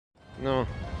No,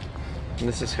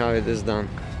 this is how it is done.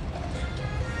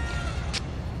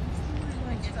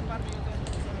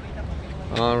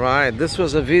 Alright, this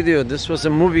was a video, this was a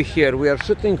movie here. We are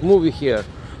shooting movie here.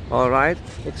 Alright,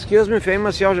 excuse me,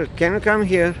 famous Yoshi, can you come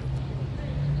here?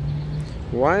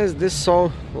 Why is this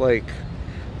so like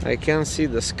I can't see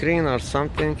the screen or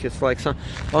something? It's like some.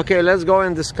 Okay, let's go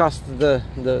and discuss the.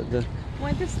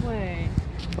 Why this way?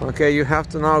 Okay, you have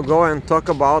to now go and talk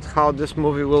about how this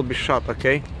movie will be shot.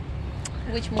 Okay.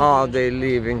 Which movie? Oh, they're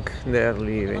leaving. They're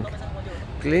leaving.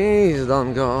 Please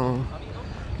don't go.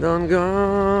 Don't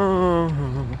go.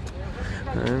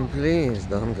 And please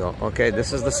don't go. Okay,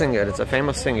 this is the singer. It's a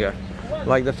famous singer,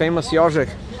 like the famous Yoshi.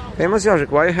 Famous Yoshi,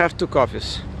 why you have two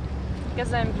coffees?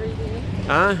 Because I'm greedy.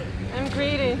 Huh? I'm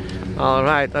greedy. All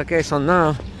right. Okay. So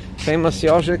now, famous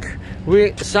Yoshik,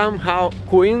 we somehow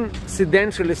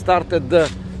coincidentally started the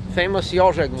famous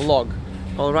Yoshik vlog.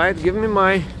 All right. Give me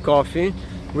my coffee,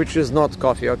 which is not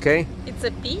coffee. Okay. It's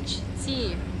a peach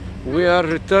tea. We are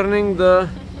returning the.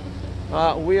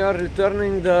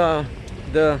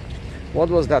 What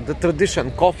was that? The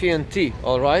tradition, coffee and tea.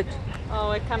 All right. Oh,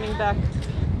 we're coming back.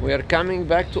 We are coming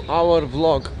back to our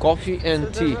vlog, coffee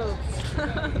and tea.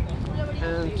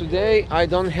 And today I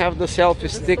don't have the selfie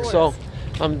stick, so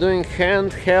I'm doing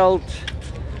handheld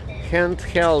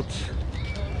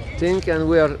thing, and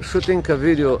we are shooting a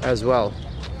video as well.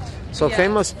 So yeah.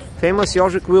 famous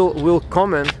Yoshik will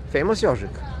comment. Famous Yoshik,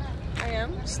 I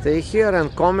am. Stay here and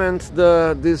comment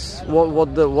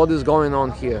what is going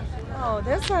on here. Oh,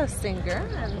 there's a singer,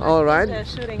 and all right. They're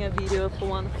shooting a video for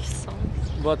one of his songs.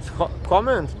 But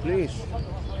comment, please.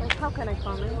 Like, how can I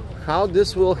comment? How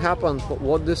this will happen?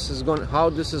 How this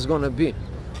is gonna be?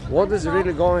 What is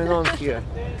really going on here?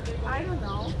 I don't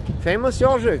know. Famous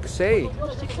Yoshik, say.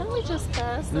 Can we just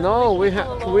pass? No, we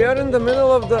are in the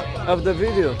middle of the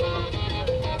video.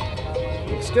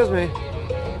 Excuse me.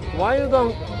 Why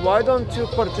don't you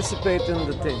participate in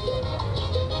the thing?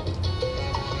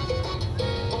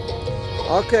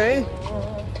 Okay,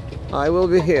 I will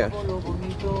be here.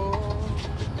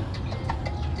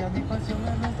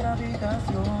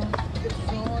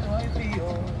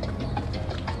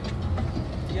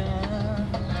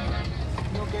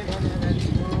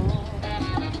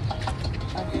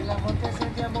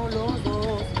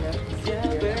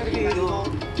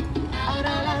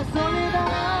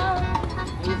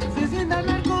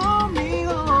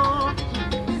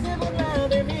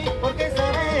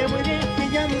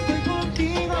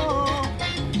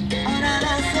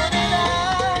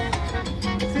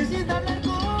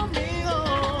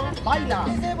 Baila.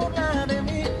 Y se burla de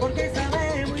mí porque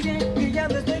sabe muy bien que ya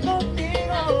no estoy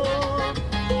contigo.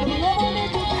 Todo lo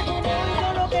bonito que con él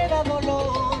solo queda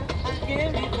dolor aquí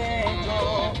en mi pecho.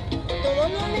 Todo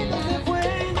lo lindo se fue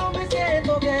y no me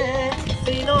siento bien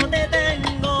si no te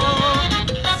tengo.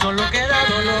 Solo queda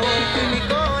dolor y mi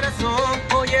corazón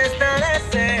hoy está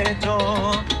deshecho.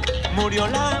 Murió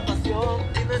la pasión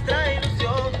y nuestra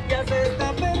ilusión ya se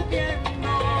está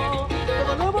perdiendo.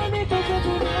 Todo lo bonito se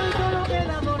fue y solo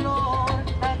queda dolor.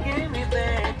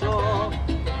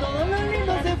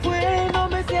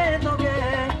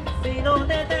 No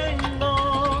te tengo.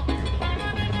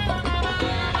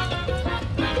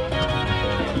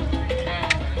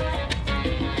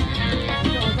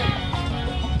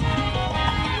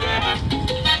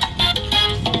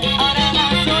 Ahora la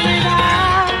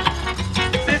soledad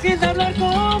se siente hablar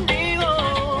conmigo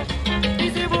y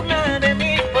se burla de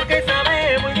mí porque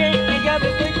sabe muy bien que ya no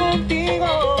estoy contigo.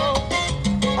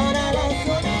 Ahora la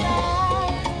soledad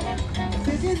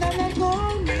se siente hablar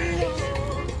conmigo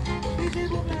y se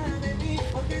burla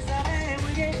porque sabe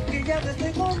muy bien que ya no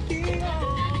estoy contigo.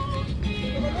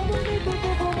 Todo lo bonito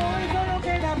que como hoy solo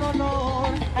queda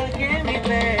dolor aquí en mi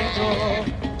pecho.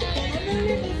 Todo lo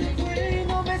lindo se fue y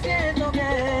no me siento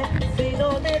bien si no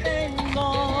te tengo.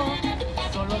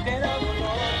 Solo queda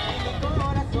dolor y mi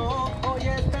corazón hoy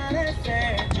está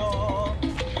deshecho.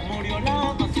 Murió la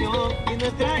pasión y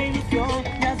nuestra ilusión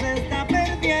ya se está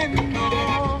perdiendo.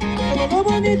 Todo lo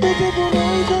bonito que por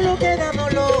hoy solo queda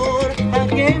dolor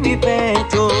aquí en mi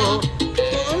pecho.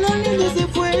 Todo lo lindo se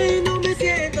fue y no me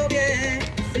siento bien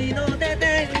si no te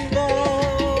tengo.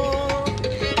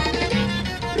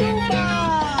 ¡Rumba!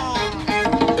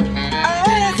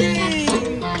 Ahora sí.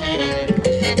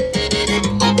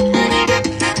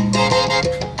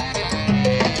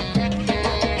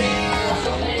 La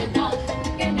soledad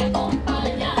que me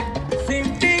acompaña. Sin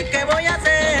ti, ¿qué voy a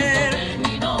hacer?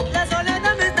 La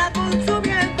soledad me está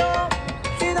consumiendo.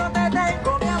 Si no te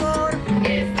tengo, mi amor.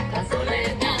 Es la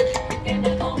soledad que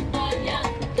me acompaña.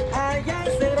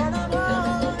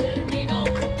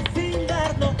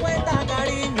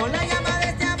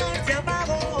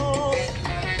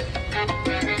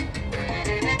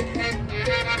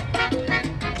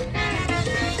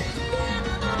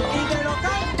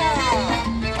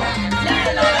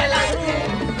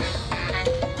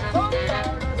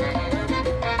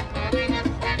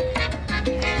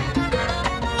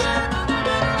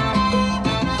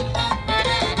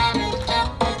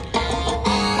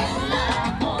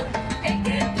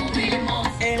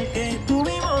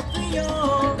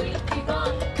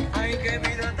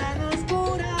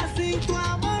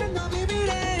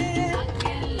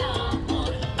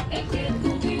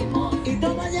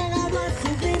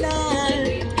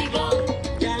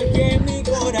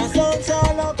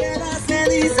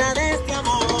 prisa de este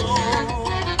amor.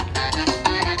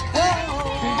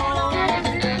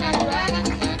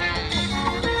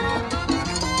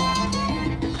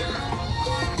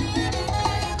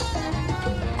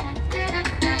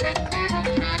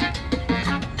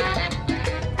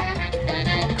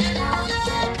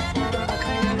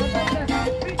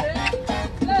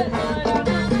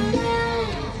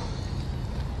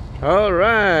 All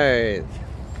right.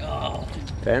 Oh,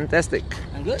 Fantastic.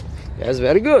 I'm good. Yes,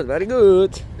 very good, very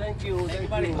good. Thank you.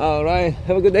 Thank you. All right.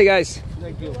 Have a good day, guys.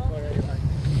 Thank you.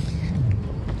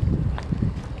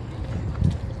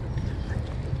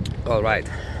 All right.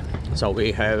 So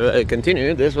we have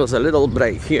continued. This was a little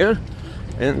break here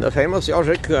in the famous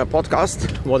Jožek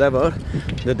podcast, whatever,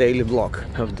 the daily vlog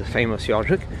of the famous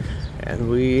Jožek. And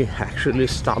we actually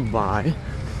stopped by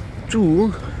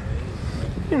to,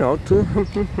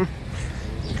 to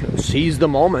seize the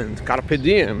moment, carpe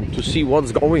diem, to see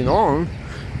what's going on,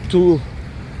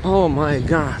 oh my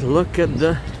God, look at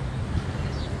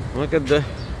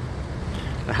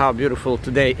how beautiful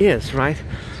today is, right?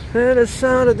 It is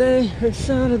Saturday, it's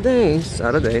Saturday,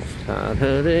 Saturday,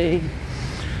 Saturday.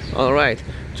 All right,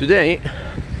 today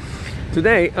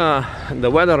the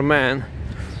weatherman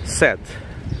said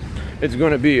it's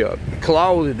gonna be a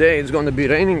cloudy day, it's gonna be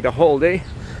raining the whole day.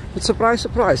 But surprise,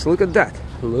 surprise, look at that.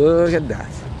 Look at that.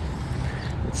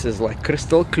 It says like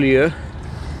crystal clear.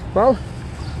 Well,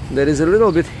 there is a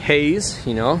little bit haze,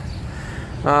 Now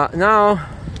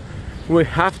we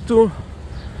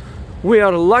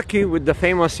are lucky with the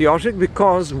famous Jožek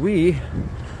because we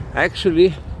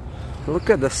actually look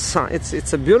at the sun.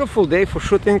 It's a beautiful day for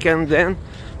shooting, and then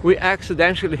we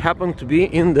accidentally happen to be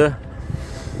in a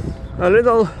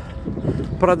little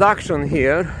production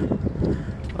here.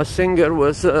 A singer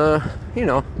was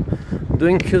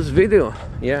doing his video,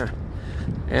 yeah,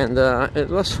 and it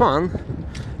was fun,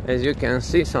 as you can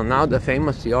see. So now the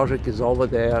famous Jožek is over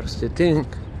there sitting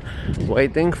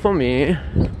waiting for me,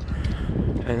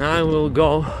 and I will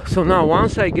go. So now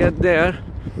once I get there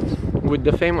with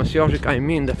the famous Jožek,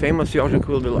 the famous Jožek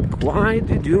will be like, why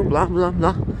did you blah blah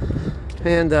blah,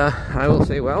 and I will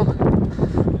say, well,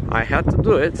 I had to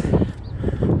do it.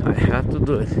 I have to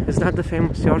do it. Is that the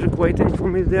famous Jožek waiting for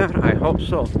me there? I hope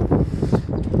so.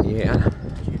 Yeah.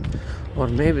 Or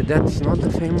maybe that's not the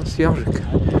famous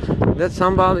Jožek. That's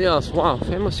somebody else. Wow,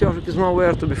 famous Jožek is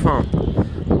nowhere to be found.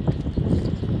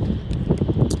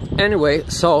 Anyway,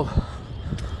 so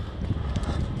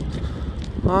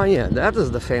oh yeah, that is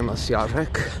the famous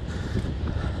Jožek.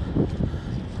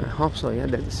 I hope so. Yeah,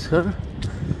 that is her.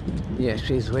 Yeah,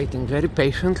 she's waiting very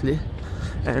patiently.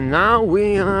 And now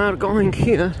we are going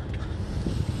here.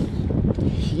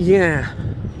 Yeah.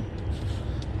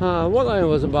 What I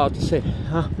was about to say,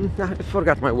 I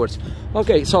forgot my words.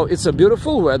 Okay, so it's a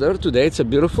beautiful weather today. It's a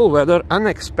beautiful weather,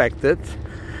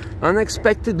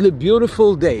 unexpectedly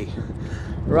beautiful day,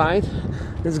 right?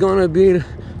 It's gonna be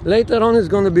later on. It's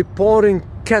gonna be pouring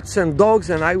cats and dogs,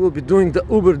 and I will be doing the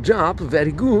Uber job.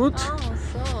 Very good. Oh,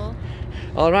 so.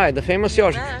 All right, the famous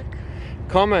Jožek. Back.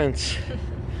 Comments.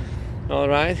 All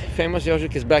right, famous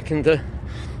Jožek is back in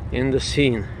the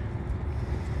scene.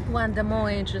 When the more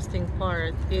interesting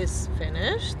part is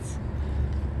finished,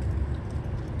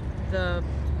 the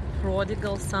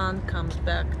prodigal son comes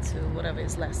back to whatever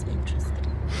is less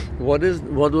interesting. What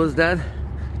was that?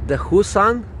 The who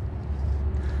son?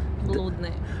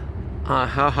 Bludny.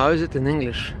 How is it in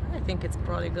English? I think it's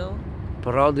prodigal.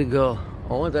 Prodigal.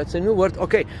 Oh, that's a new word.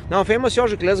 Okay, now famous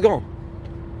Jožek, let's go.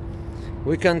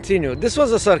 We continue. This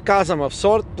was a sarcasm of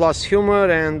sort, plus humor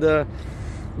and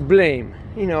blame.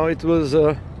 It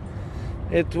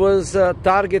was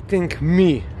targeting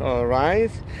me. All right.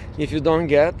 If you don't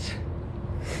get.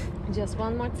 Just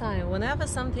one more time. Whenever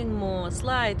something more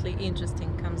slightly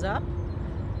interesting comes up,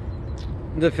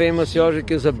 the famous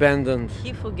Jožek is abandoned.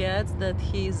 he forgets that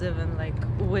he's even like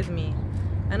with me,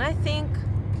 and I think.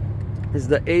 It's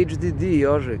the HDD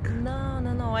Jožek. No.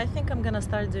 I think I'm gonna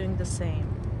start doing the same.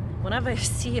 Whenever I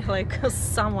see like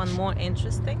someone more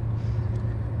interesting,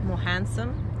 more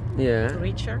handsome, Yeah.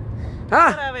 richer, Ah!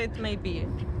 whatever it may be,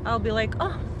 I'll be like,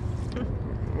 oh,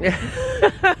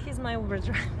 he's my Uber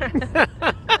driver.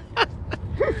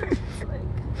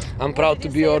 I'm proud to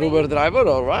did be you say your Uber again? driver.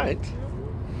 All right.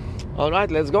 All right,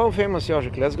 let's go, famous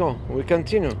Jožek. Let's go. We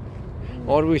continue,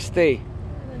 or we stay. I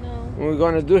don't know. We're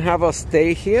gonna have a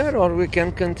stay here, or we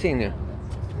can continue.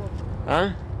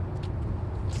 Huh?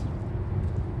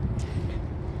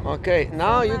 Okay,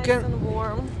 now you Nice can. and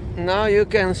warm. Now you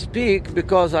can speak,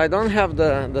 because I don't have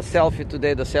the selfie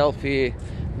today, the selfie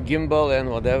gimbal and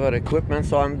whatever equipment,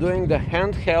 so I'm doing the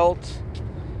handheld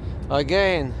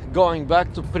again, going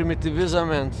back to primitivism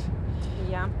and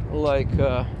Yeah, Yeah. like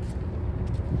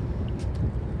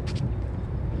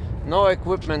no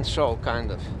equipment show,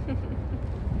 kind of.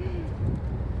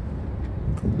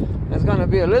 It's gonna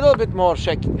be a little bit more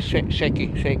shaky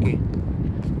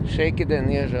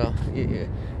than usual.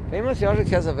 Famous Yožik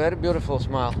has a very beautiful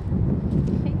smile.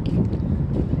 Thank you.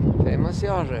 Famous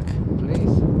Yožik,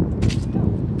 please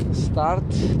start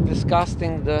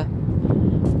discussing the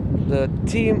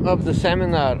theme of the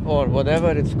seminar, or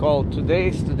whatever it's called.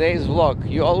 Today's vlog.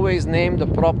 You always name the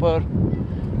proper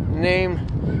name.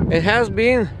 It has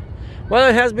been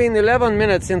 11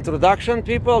 minutes introduction,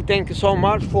 people. Thank you so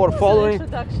much for following.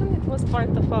 Introduction. It was part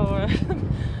of our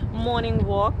morning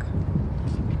walk.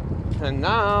 And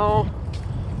now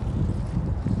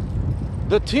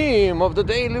the theme of the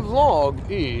daily vlog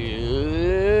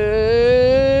is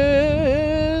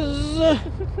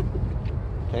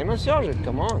Famous Yožik.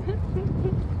 Come on.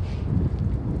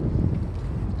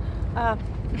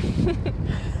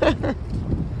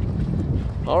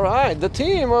 All right, the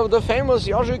theme of the Famous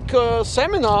Yožik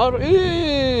seminar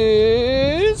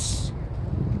is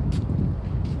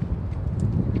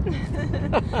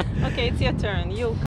Okay, it's your turn. You